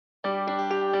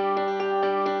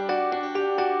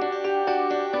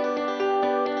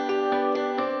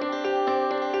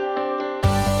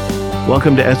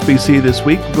Welcome to SBC This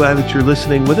Week. Glad that you're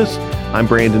listening with us. I'm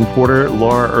Brandon Porter.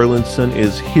 Laura Erlandson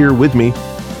is here with me,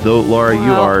 though, Laura,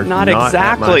 you are not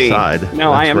exactly at my side.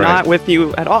 No, I am not with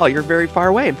you at all. You're very far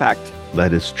away, in fact.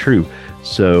 That is true.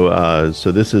 So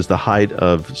this is the height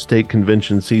of state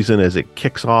convention season as it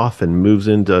kicks off and moves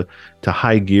into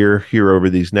high gear here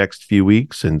over these next few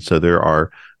weeks. And so there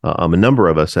are a number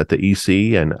of us at the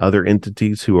EC and other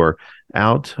entities who are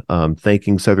out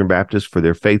thanking Southern Baptists for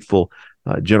their faithful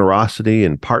generosity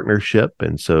and partnership.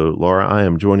 And so, Laura, I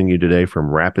am joining you today from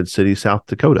Rapid City, South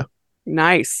Dakota.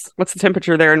 Nice. What's the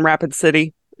temperature there in Rapid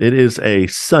City? It is a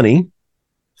sunny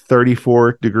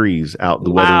 34 degrees out the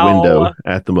weather window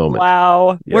at the moment.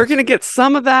 Wow. Yes. We're going to get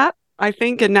some of that, I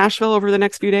think, in Nashville over the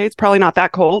next few days. Probably not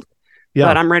that cold,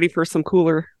 but I'm ready for some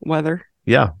cooler weather.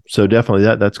 Yeah. So definitely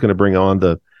that's going to bring on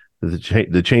the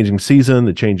changing season,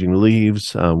 the changing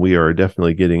leaves. We are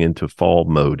definitely getting into fall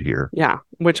mode here. Yeah,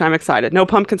 which I'm excited. No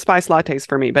pumpkin spice lattes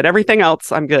for me, but everything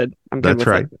else, I'm good. That's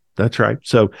right. That's right.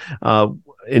 So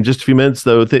in just a few minutes,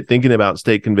 though, thinking about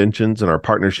state conventions and our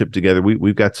partnership together,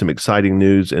 we've got some exciting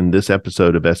news in this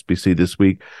episode of SBC This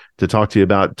Week to talk to you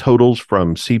about totals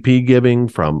from CP giving,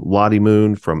 from Lottie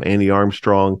Moon, from Annie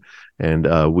Armstrong. And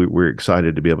we're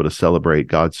excited to be able to celebrate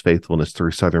God's faithfulness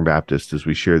through Southern Baptist as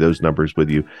we share those numbers with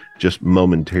you just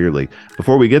momentarily.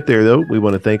 Before we get there, though, we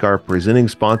want to thank our presenting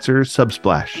sponsor,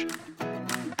 Subsplash.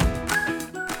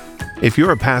 If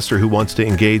you're a pastor who wants to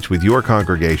engage with your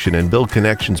congregation and build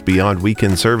connections beyond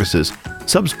weekend services,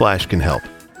 Subsplash can help.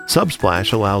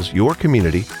 Subsplash allows your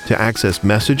community to access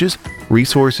messages,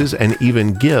 resources, and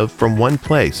even give from one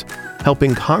place,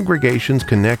 helping congregations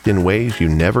connect in ways you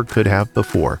never could have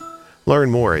before.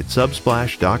 Learn more at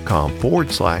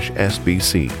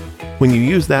subsplash.com/SBC. When you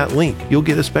use that link, you'll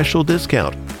get a special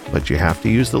discount, but you have to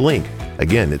use the link.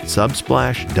 Again, it's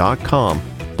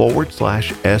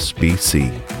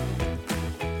subsplash.com/SBC.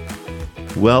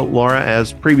 Well, Laura,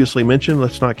 as previously mentioned,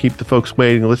 let's not keep the folks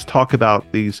waiting. Let's talk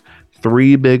about these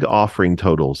three big offering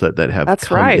totals that have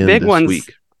come in big this ones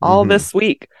week. all this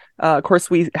week. Of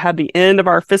course, we had the end of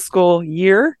our fiscal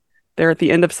year there at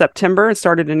the end of September and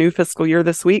started a new fiscal year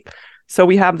this week. So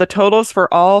we have the totals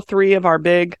for all three of our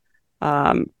big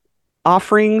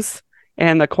offerings,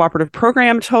 and the cooperative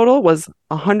program total was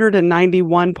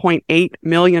 $191.8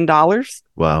 million.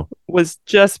 Wow. Was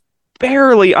just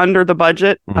barely under the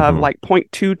budget of like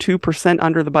 0.22%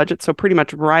 under the budget. So pretty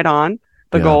much right on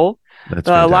the goal. That's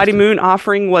the Lottie Moon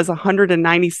offering was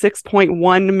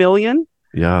 $196.1 million.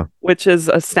 Yeah. Which is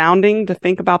astounding to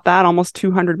think about that. Almost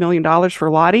 $200 million for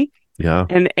Lottie. Yeah.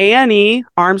 And Annie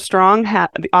Armstrong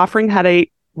the offering had a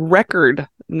record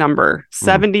number,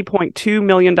 $70.2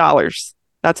 million.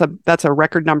 That's a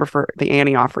record number for the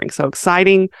Annie offering. So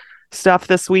exciting stuff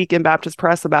this week in Baptist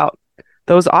Press about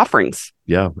those offerings.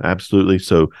 Yeah, absolutely.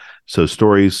 So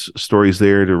stories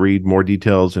there to read more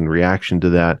details and reaction to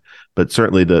that. But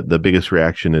certainly the biggest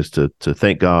reaction is to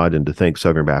thank God and to thank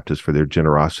Southern Baptists for their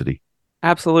generosity.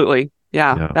 Absolutely.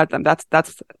 Yeah.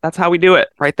 That's how we do it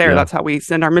right there. Yeah. That's how we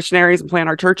send our missionaries and plant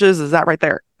our churches. Is that right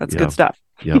there? That's good stuff.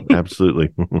 Yeah, absolutely.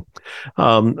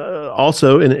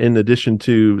 Also, in addition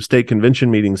to state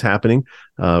convention meetings happening,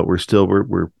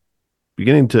 we're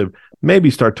beginning to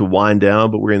maybe start to wind down,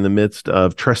 but we're in the midst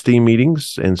of trustee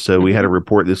meetings. And so we had a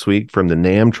report this week from the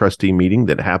NAM trustee meeting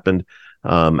that happened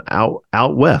out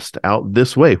west, out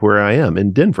this way where I am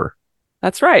in Denver.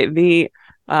 That's right. The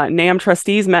NAM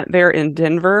trustees met there in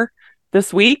Denver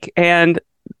this week, and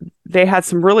they had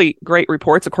some really great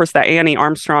reports. Of course, that Annie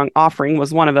Armstrong offering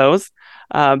was one of those,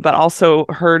 but also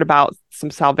heard about some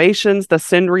salvations. The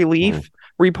Send Relief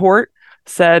report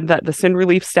said that the Send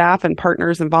Relief staff and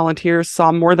partners and volunteers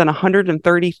saw more than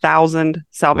 130,000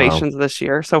 salvations this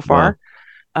year so far.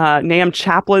 Wow. NAM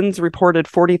chaplains reported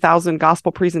 40,000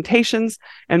 gospel presentations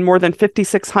and more than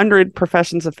 5,600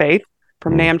 professions of faith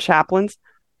from NAM chaplains.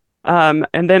 And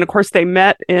then, of course, they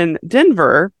met in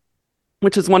Denver,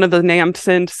 which is one of the NAM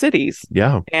Send cities.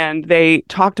 Yeah. And they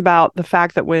talked about the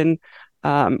fact that when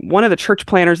one of the church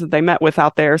planners that they met with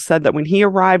out there said that when he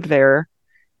arrived there,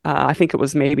 I think it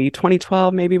was maybe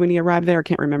 2012, maybe when he arrived there, I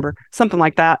can't remember, something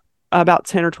like that, about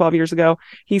 10 or 12 years ago,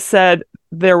 he said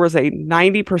there was a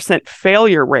 90%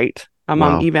 failure rate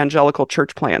among evangelical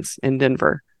church plants in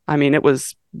Denver. I mean, it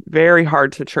was very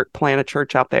hard to plant a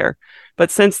church out there. But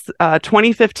since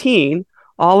 2015,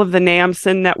 all of the NAM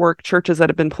Send Network churches that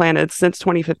have been planted since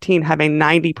 2015 have a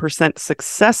 90%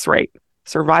 success rate,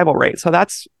 survival rate. So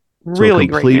that's really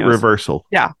great news. Complete reversal.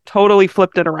 Yeah, totally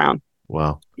flipped it around.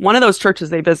 Wow. One of those churches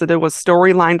they visited was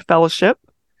Storyline Fellowship,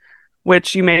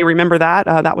 which you may remember that.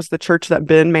 That was the church that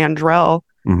Ben Mandrell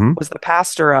was the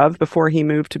pastor of before he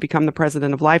moved to become the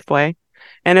president of Lifeway.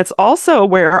 And it's also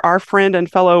where our friend and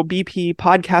fellow BP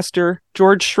podcaster,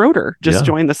 George Schroeder, just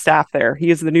joined the staff there. He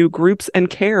is the new groups and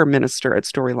care minister at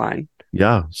Storyline.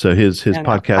 Yeah. So his And,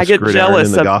 podcast, I get Gridiron jealous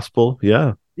in the of, Gospel.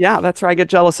 Yeah. Yeah, that's right. I get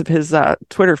jealous of his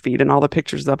Twitter feed and all the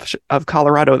pictures of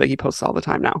Colorado that he posts all the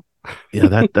time now.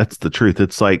 Yeah, that's the truth.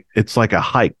 It's like a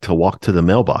hike to walk to the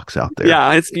mailbox out there.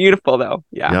 Yeah, it's beautiful though.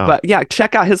 Yeah. But yeah,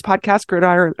 check out his podcast,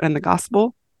 Gridiron and the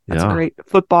Gospel. That's a great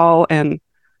football and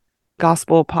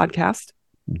gospel podcast.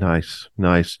 Nice.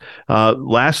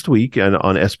 Last week and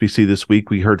on SBC this week,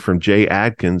 we heard from Jay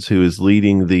Adkins, who is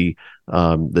leading the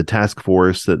task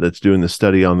force that's doing the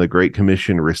study on the Great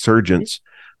Commission resurgence.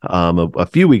 A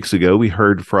few weeks ago, we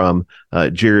heard from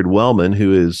Jared Wellman,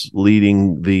 who is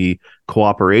leading the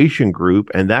cooperation group,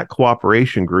 and that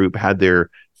cooperation group had their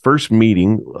first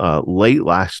meeting late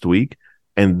last week,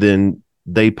 and then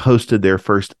they posted their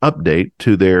first update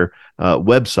to their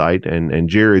website, and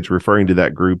Jared's referring to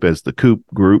that group as the Coop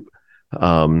group,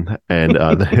 and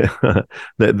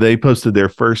they posted their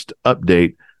first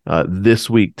update this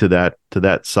week to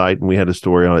that site, and we had a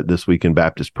story on it this week in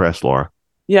Baptist Press, Laura.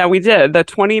 Yeah, we did. The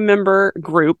 20-member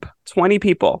group, 20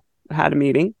 people had a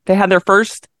meeting. They had their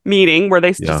first meeting where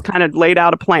they just kind of laid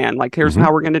out a plan. Like, here's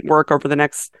how we're going to work over the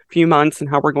next few months and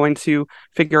how we're going to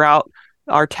figure out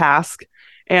our task.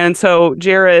 And so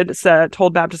Jared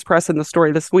told Baptist Press in the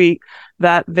story this week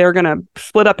that they're going to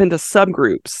split up into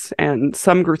subgroups. And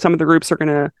some of the groups are going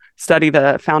to study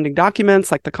the founding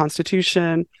documents like the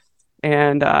Constitution.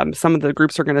 And some of the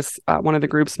groups are going to, one of the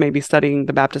groups may be studying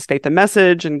the Baptist Faith and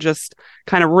Message, and just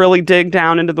kind of really dig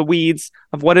down into the weeds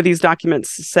of what do these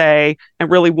documents say, and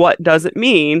really what does it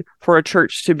mean for a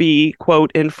church to be,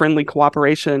 quote, in friendly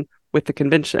cooperation with the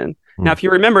convention. Now, if you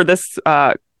remember, this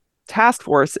task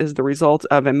force is the result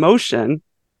of a motion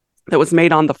that was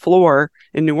made on the floor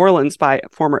in New Orleans by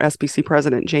former SBC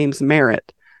president James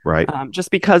Merritt. Right.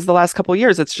 Just because the last couple of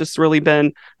years, it's just really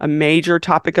been a major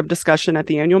topic of discussion at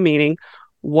the annual meeting.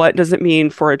 What does it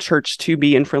mean for a church to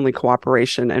be in friendly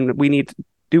cooperation? And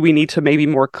do we need to maybe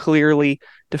more clearly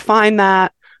define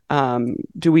that?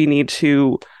 Do we need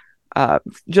to,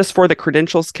 just for the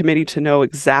credentials committee to know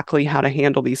exactly how to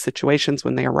handle these situations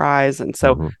when they arise? And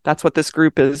so that's what this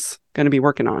group is going to be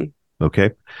working on. Okay.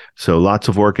 So lots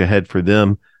of work ahead for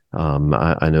them.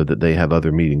 I know that they have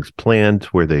other meetings planned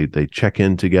where they check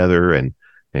in together and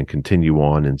continue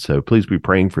on. And so please be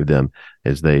praying for them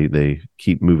as they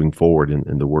keep moving forward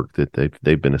in the work that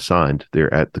they've been assigned.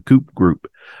 They're at the Coop group.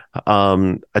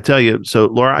 I tell you, so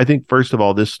Laura, I think first of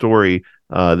all, this story,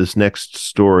 this next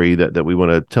story that we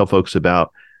want to tell folks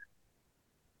about,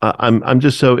 I'm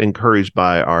just so encouraged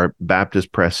by our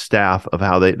Baptist Press staff of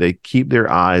how they keep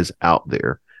their eyes out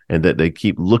there, and that they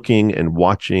keep looking and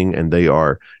watching, and they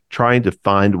are trying to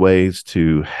find ways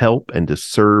to help and to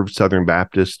serve Southern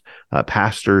Baptist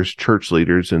pastors, church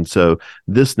leaders. And so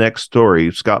this next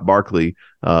story, Scott Barkley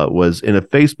was in a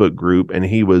Facebook group, and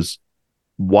he was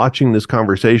watching this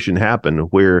conversation happen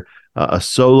where a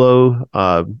solo,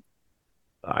 I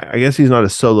guess he's not a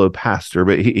solo pastor,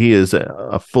 but he is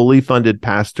a fully funded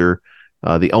pastor,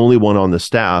 the only one on the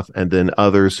staff, and then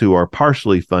others who are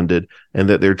partially funded, and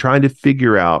that they're trying to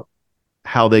figure out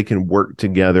how they can work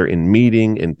together in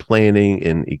meeting, in planning,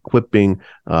 in equipping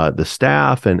the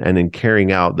staff, and in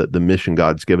carrying out the mission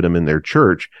God's given them in their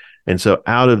church. And so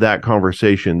out of that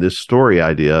conversation, this story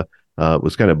idea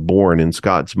was kind of born in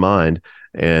Scott's mind.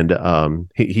 And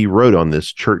he wrote on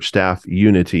this church staff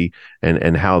unity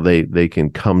and how they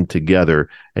can come together.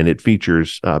 And it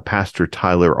features Pastor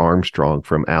Tyler Armstrong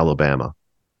from Alabama.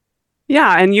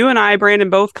 Yeah, and you and I, Brandon,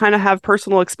 both kind of have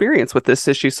personal experience with this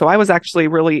issue. So I was actually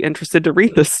really interested to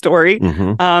read this story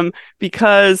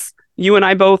because you and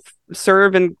I both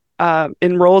serve in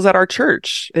roles at our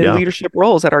church, in leadership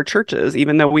roles at our churches,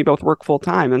 even though we both work full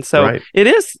time. And so it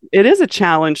is a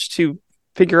challenge to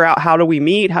figure out, how do we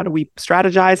meet, how do we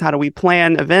strategize, how do we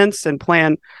plan events and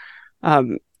plan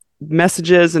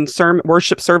messages and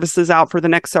worship services out for the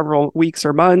next several weeks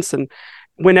or months, and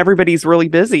when everybody's really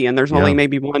busy and there's only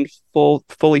maybe one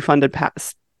fully funded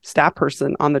staff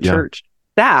person on the church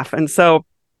staff. And so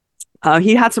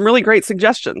he had some really great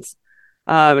suggestions.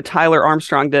 Tyler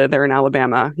Armstrong did there in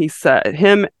Alabama. He said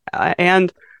him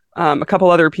and a couple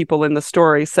other people in the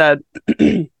story said,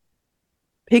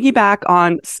 piggyback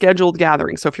on scheduled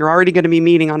gatherings. So if you're already going to be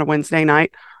meeting on a Wednesday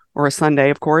night or a Sunday,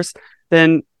 of course,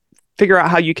 then figure out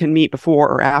how you can meet before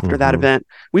or after that event.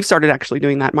 We've started actually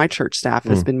doing that. My church staff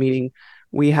has been meeting.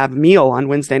 We have a meal on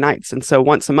Wednesday nights. And so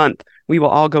once a month, we will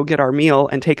all go get our meal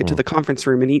and take it to the conference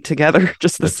room and eat together,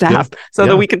 just the staff,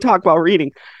 that we can talk while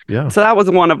reading. Yeah. So that was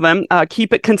one of them.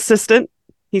 Keep it consistent,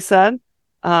 he said.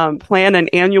 plan an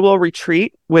annual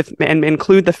retreat and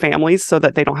include the families so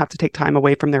that they don't have to take time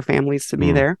away from their families to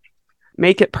be there.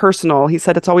 Make it personal. He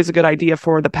said it's always a good idea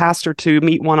for the pastor to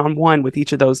meet one-on-one with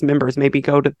each of those members, maybe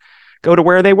go to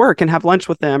where they work and have lunch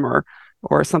with them or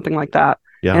something like that.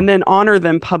 Yeah. And then honor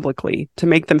them publicly to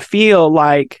make them feel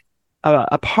like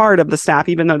a part of the staff,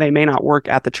 even though they may not work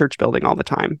at the church building all the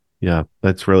time. Yeah,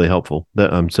 that's really helpful.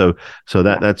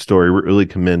 That story, really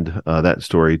commend that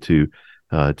story to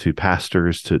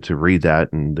pastors to read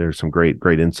that, and there's some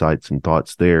great insights and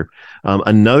thoughts there.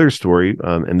 Another story,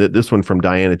 and this one from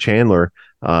Diana Chandler,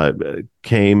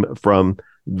 came from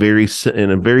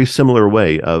in a very similar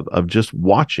way of just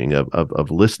watching, of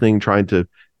listening, trying to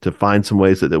find some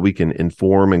ways that we can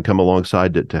inform and come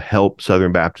alongside to help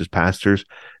Southern Baptist pastors.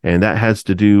 And that has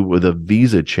to do with a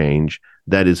visa change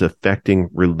that is affecting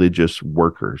religious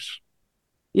workers.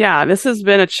 Yeah, this has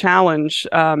been a challenge.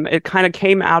 It kind of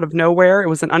came out of nowhere. It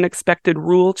was an unexpected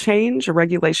rule change, a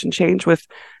regulation change with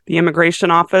the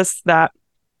immigration office that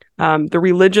the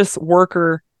religious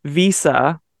worker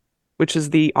visa, which is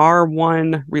the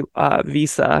R1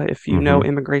 visa, if you know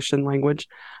immigration language,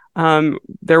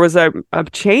 there was a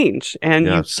change,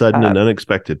 and sudden and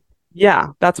unexpected. Yeah,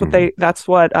 that's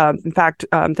what in fact,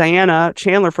 Diana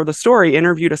Chandler for the story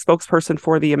interviewed a spokesperson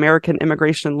for the American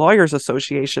Immigration Lawyers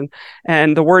Association,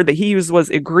 and the word that he used was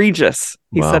egregious.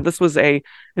 He said this was an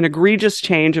egregious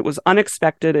change. It was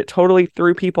unexpected. It totally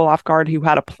threw people off guard who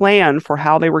had a plan for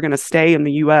how they were going to stay in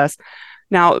the U.S.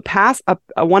 Now,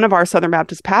 one of our Southern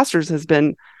Baptist pastors has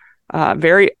been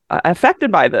very affected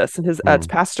by this. And it's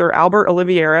Pastor Albert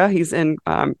Oliveira. He's in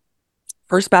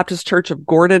First Baptist Church of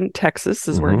Gordon, Texas,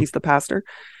 is where he's the pastor.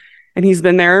 And he's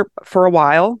been there for a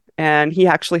while. And he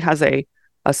actually has a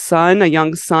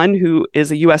young son who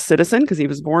is a U.S. citizen because he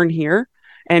was born here.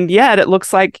 And yet it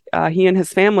looks like he and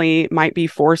his family might be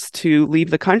forced to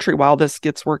leave the country while this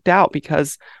gets worked out,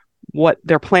 because what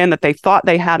their plan that they thought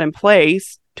they had in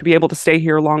place to be able to stay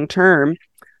here long term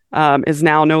is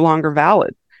now no longer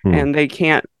valid. And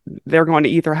they're going to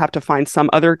either have to find some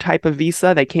other type of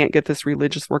visa. They can't get this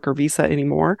religious worker visa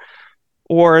anymore,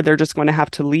 or they're just going to have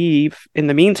to leave in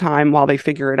the meantime while they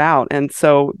figure it out. And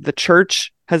so the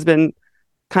church has been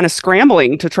kind of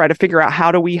scrambling to try to figure out,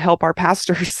 how do we help our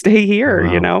pastors stay here,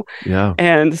 Yeah.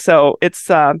 And so it's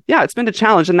been a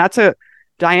challenge. And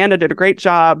Diana did a great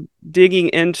job digging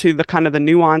into the kind of the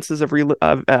nuances of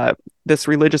this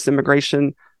religious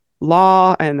immigration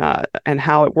law and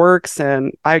how it works.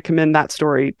 And I commend that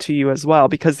story to you as well,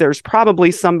 because there's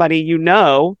probably somebody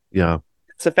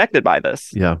that's affected by this.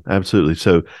 Yeah, absolutely.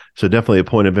 So definitely a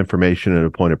point of information and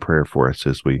a point of prayer for us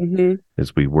as we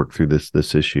work through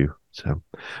this issue. So,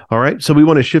 all right. So we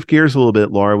want to shift gears a little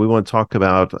bit, Laura. We want to talk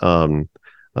about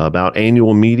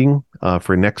annual meeting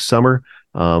for next summer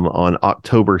on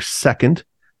October 2nd.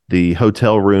 The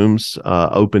hotel rooms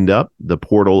opened up. The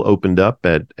portal opened up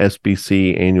at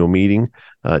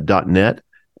sbcannualmeeting.net,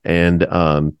 and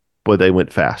boy, they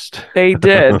went fast. They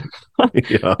did.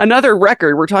 Another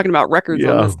record. We're talking about records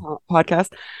on this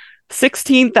podcast.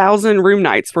 16,000 room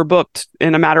nights were booked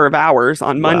in a matter of hours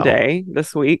on Monday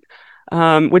this week,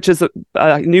 which is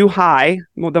a new high,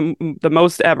 the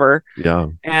most ever. Yeah.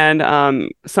 And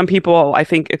some people, I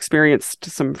think, experienced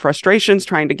some frustrations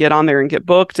trying to get on there and get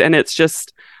booked, and it's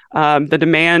just the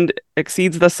demand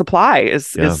exceeds the supply is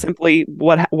simply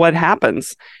what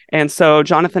happens. And so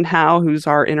Jonathan Howe, who's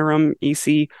our interim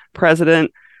EC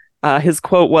president, his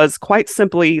quote was, quite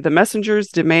simply, the messenger's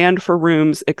demand for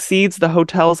rooms exceeds the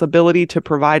hotel's ability to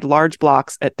provide large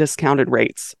blocks at discounted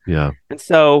rates. Yeah. And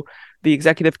so the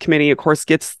executive committee, of course,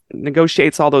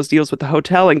 negotiates all those deals with the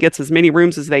hotel and gets as many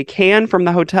rooms as they can from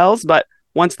the hotels, but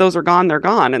once those are gone, they're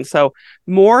gone. And so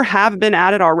more have been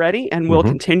added already and will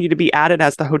continue to be added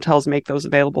as the hotels make those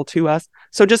available to us.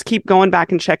 So just keep going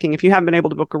back and checking. If you haven't been able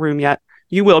to book a room yet,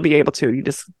 you will be able to. You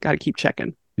just got to keep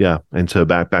checking. Yeah. And so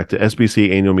back to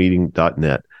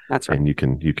sbcannualmeeting.net. That's right. And you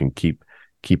can keep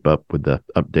up with the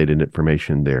updated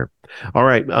information there. All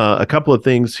right. A couple of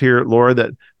things here, Laura,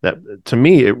 that to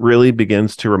me, it really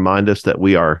begins to remind us that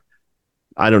we are,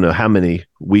 I don't know how many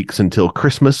weeks until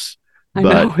Christmas. I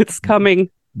know it's coming,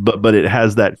 but it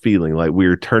has that feeling like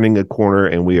we're turning a corner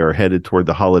and we are headed toward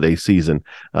the holiday season.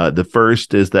 The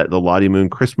first is that the Lottie Moon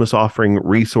Christmas offering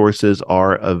resources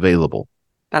are available.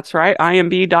 That's right.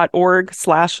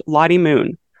 imb.org/Lottie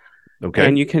Moon. Okay.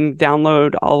 And you can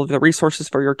download all of the resources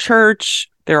for your church.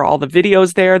 There are all the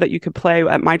videos there that you could play.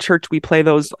 At my church, we play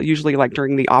those usually like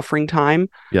during the offering time.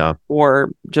 Yeah.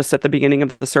 Or just at the beginning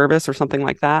of the service or something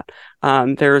like that.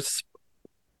 There's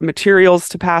materials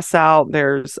to pass out.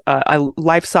 There's a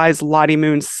life-size Lottie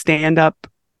Moon stand-up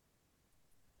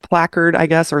placard, I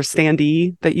guess, or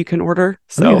standee that you can order.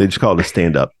 I think So they just call it a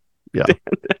stand up. Yeah.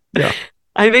 Yeah.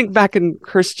 I think back in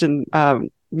Christian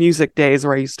music days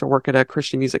where I used to work at a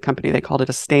Christian music company, they called it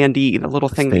a standee, the little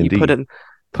A thing that you standee.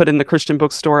 put in the Christian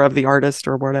bookstore of the artist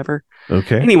or whatever.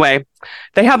 Okay. Anyway,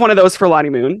 they have one of those for Lottie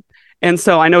Moon. And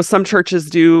so I know some churches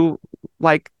do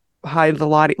like hide the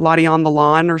Lottie on the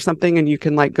lawn or something, and you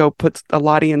can like go put a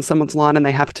Lottie in someone's lawn and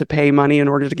they have to pay money in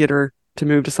order to get her to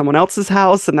move to someone else's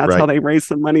house. And that's how Right. they raise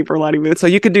some money for Lottie Moon. So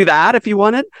you could do that if you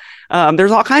wanted.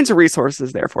 There's all kinds of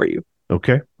resources there for you.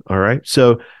 Okay. All right.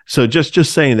 So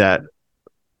just saying that,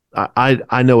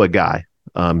 I know a guy.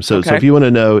 So Okay. if you want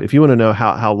to know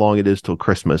how long it is till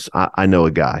Christmas, I know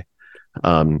a guy.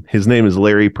 His name is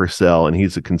Larry Purcell, and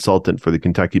he's a consultant for the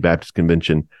Kentucky Baptist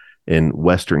Convention in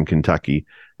Western Kentucky.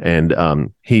 And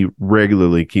he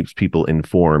regularly keeps people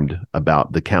informed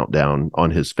about the countdown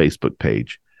on his Facebook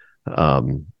page.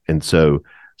 And so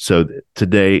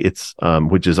today it's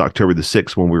which is October the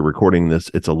 6th when we're recording this,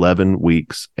 it's 11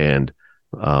 weeks and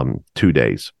 2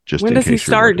 days. Just When in does he case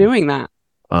you're start wondering. doing that?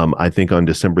 I think on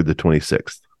December the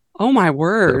 26th. Oh my So,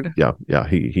 word. yeah.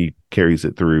 He carries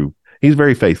it through. He's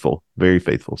very faithful, very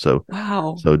faithful. So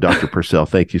Wow. Dr. Purcell,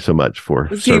 thank you so much for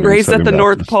Was he serving raised at Southern the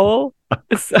North Baptist. Pole?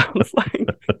 It sounds like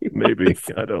Maybe.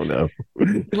 I don't know.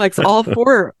 he likes all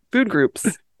four food groups.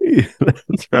 Yeah,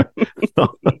 that's right.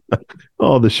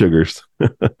 All the sugars.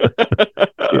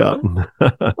 Yeah.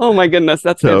 Oh my goodness,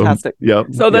 that's So, fantastic. yep.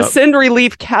 So the Yep. Send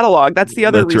Relief catalog, that's the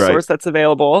other That's right. resource that's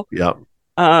available. Yep.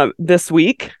 This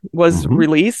week was Mhm.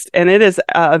 released, and it is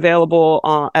available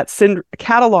at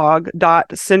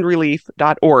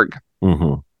catalog.sendrelief.org.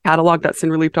 Mm-hmm.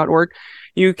 Catalog.sendrelief.org.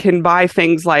 You can buy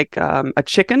things like a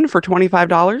chicken for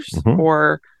 $25 Mhm.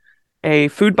 or a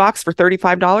food box for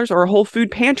 $35 or a whole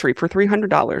food pantry for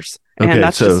 $300. Okay, And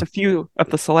that's so- just a few of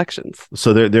the selections.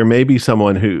 So there may be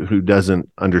someone who doesn't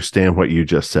understand what you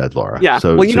just said, Laura. Yeah.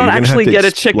 So Well, you so don't you're gonna have actually to get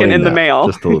a chicken explain in the that mail.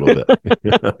 just a little bit.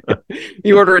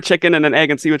 You order a chicken and an egg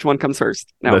and see which one comes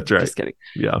first. No, That's right. just kidding.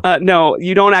 Yeah. No,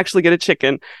 you don't actually get a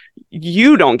chicken.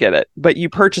 You don't get it, but you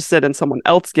purchase it and someone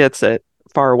else gets it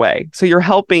far away. So you're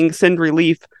helping Send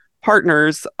Relief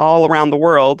partners all around the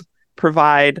world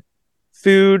provide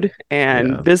food and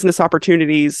Yeah. business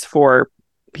opportunities for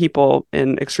people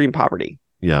in extreme poverty.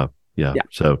 Yeah. Yeah.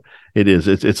 So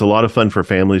it's a lot of fun for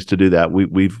families to do that.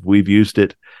 We've used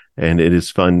it, and it is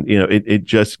fun. It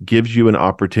just gives you an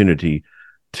opportunity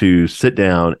to sit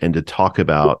down and to talk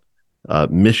about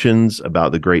missions,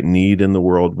 about the great need in the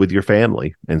world with your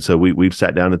family. And so we've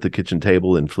sat down at the kitchen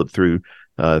table and flipped through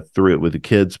it with the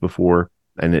kids before,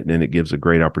 and it gives a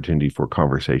great opportunity for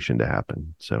conversation to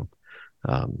happen. So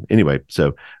anyway,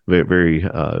 so very, very,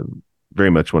 very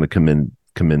much want to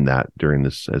commend that during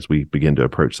this as we begin to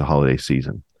approach the holiday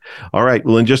season. All right.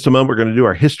 Well, in just a moment, we're going to do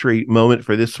our history moment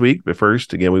for this week. But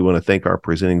first, again, we want to thank our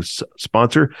presenting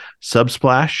sponsor,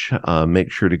 Subsplash.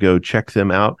 Make sure to go check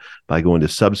them out by going to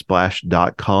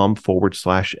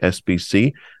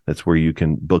subsplash.com/SBC. That's where you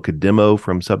can book a demo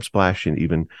from Subsplash and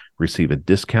even receive a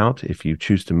discount if you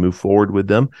choose to move forward with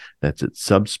them. That's at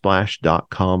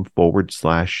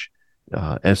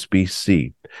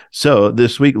subsplash.com/SBC. So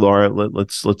this week, Laura,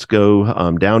 let's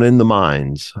go down in the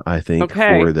mines, I think,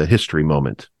 for the history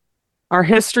moment. Our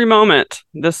history moment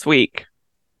this week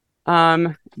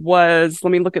was,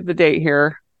 let me look at the date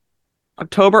here,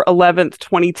 October 11th,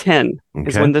 2010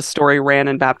 is when this story ran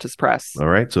in Baptist Press. All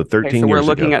right, so 13 years ago. So we're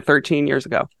looking at 13 years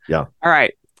ago. Yeah. All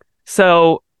right.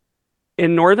 So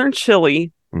in northern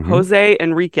Chile, Jose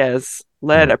Enriquez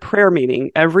led a prayer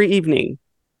meeting every evening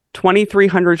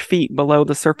 2,300 feet below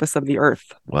the surface of the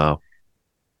earth. Wow.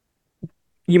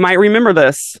 You might remember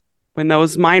this. When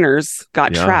those miners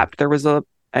got trapped, there was a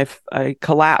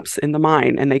collapse in the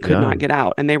mine and they could not get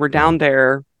out. And they were down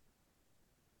there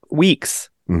weeks.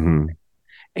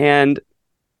 And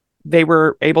they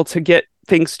were able to get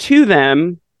things to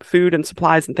them, food and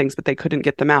supplies and things, but they couldn't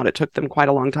get them out. It took them quite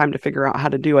a long time to figure out how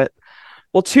to do it.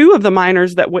 Well, two of the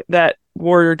miners that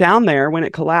were down there when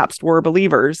it collapsed were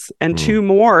believers, and two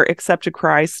more accepted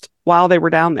Christ while they were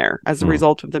down there as a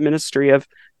result of the ministry of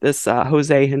this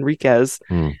Jose Enriquez.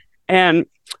 And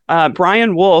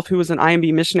Brian Wolf, who was an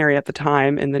IMB missionary at the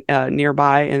time in the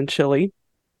nearby in Chile,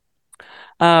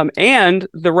 and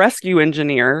the rescue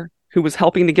engineer who was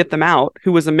helping to get them out,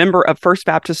 who was a member of First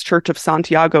Baptist Church of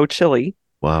Santiago, Chile,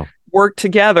 worked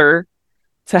together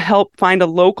to help find a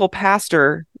local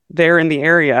pastor there in the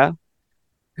area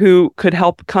who could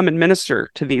help come and minister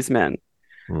to these men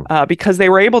because they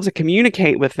were able to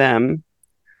communicate with them.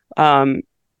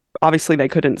 Obviously, they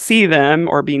couldn't see them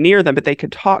or be near them, but they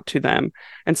could talk to them.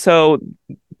 And so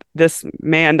this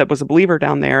man that was a believer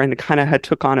down there and kind of had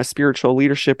took on a spiritual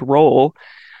leadership role,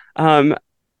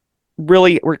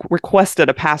 really requested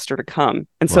a pastor to come.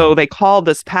 And Wow. so they called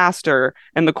this pastor,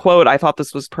 and the quote, I thought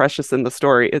this was precious in the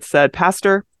story. It said,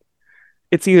 "Pastor,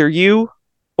 it's either you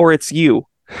or it's you."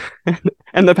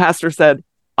 And the pastor said,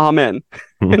 "Amen."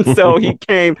 And so he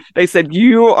came. They said,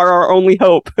 "You are our only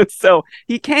hope." So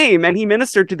he came and he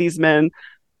ministered to these men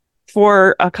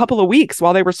for a couple of weeks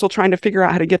while they were still trying to figure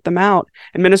out how to get them out,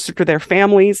 and ministered to their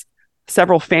families.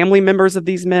 Several family members of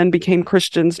these men became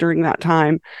Christians during that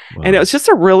time. Wow. And it was just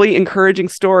a really encouraging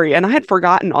story. And I had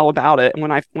forgotten all about it. And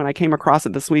when I came across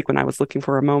it this week, when I was looking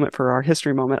for a moment for our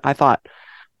history moment, I thought,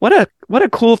 what a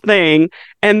cool thing.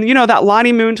 And that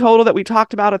Lonnie Moon total that we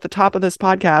talked about at the top of this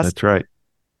podcast. That's right.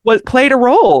 Played a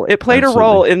role. It played Absolutely. a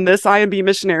role in this IMB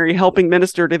missionary helping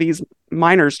minister to these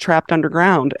miners trapped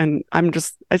underground. And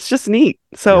it's just neat.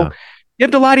 So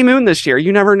give to Lottie Moon this year.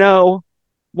 You never know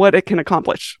what it can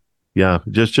accomplish. Yeah,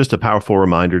 just a powerful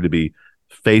reminder to be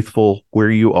faithful where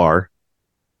you are,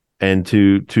 and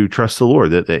to trust the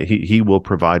Lord that he will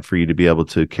provide for you to be able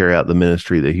to carry out the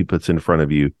ministry that he puts in front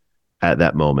of you at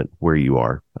that moment where you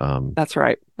are. That's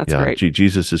right. That's great.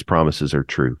 Jesus's promises are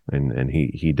true, and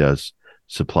he does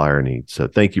supply our needs. So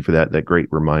thank you for that great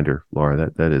reminder,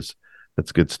 Laura.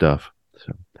 That's good stuff.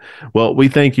 So, well, we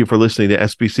thank you for listening to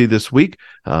SBC this week.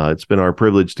 It's been our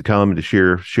privilege to come and to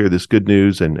share this good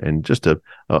news and just a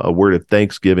word of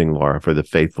thanksgiving, Laura, for the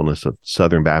faithfulness of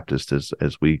Southern Baptist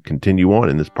as we continue on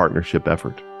in this partnership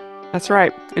effort. That's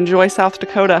right. Enjoy South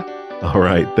Dakota. All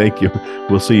right. Thank you.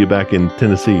 We'll see you back in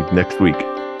Tennessee next week.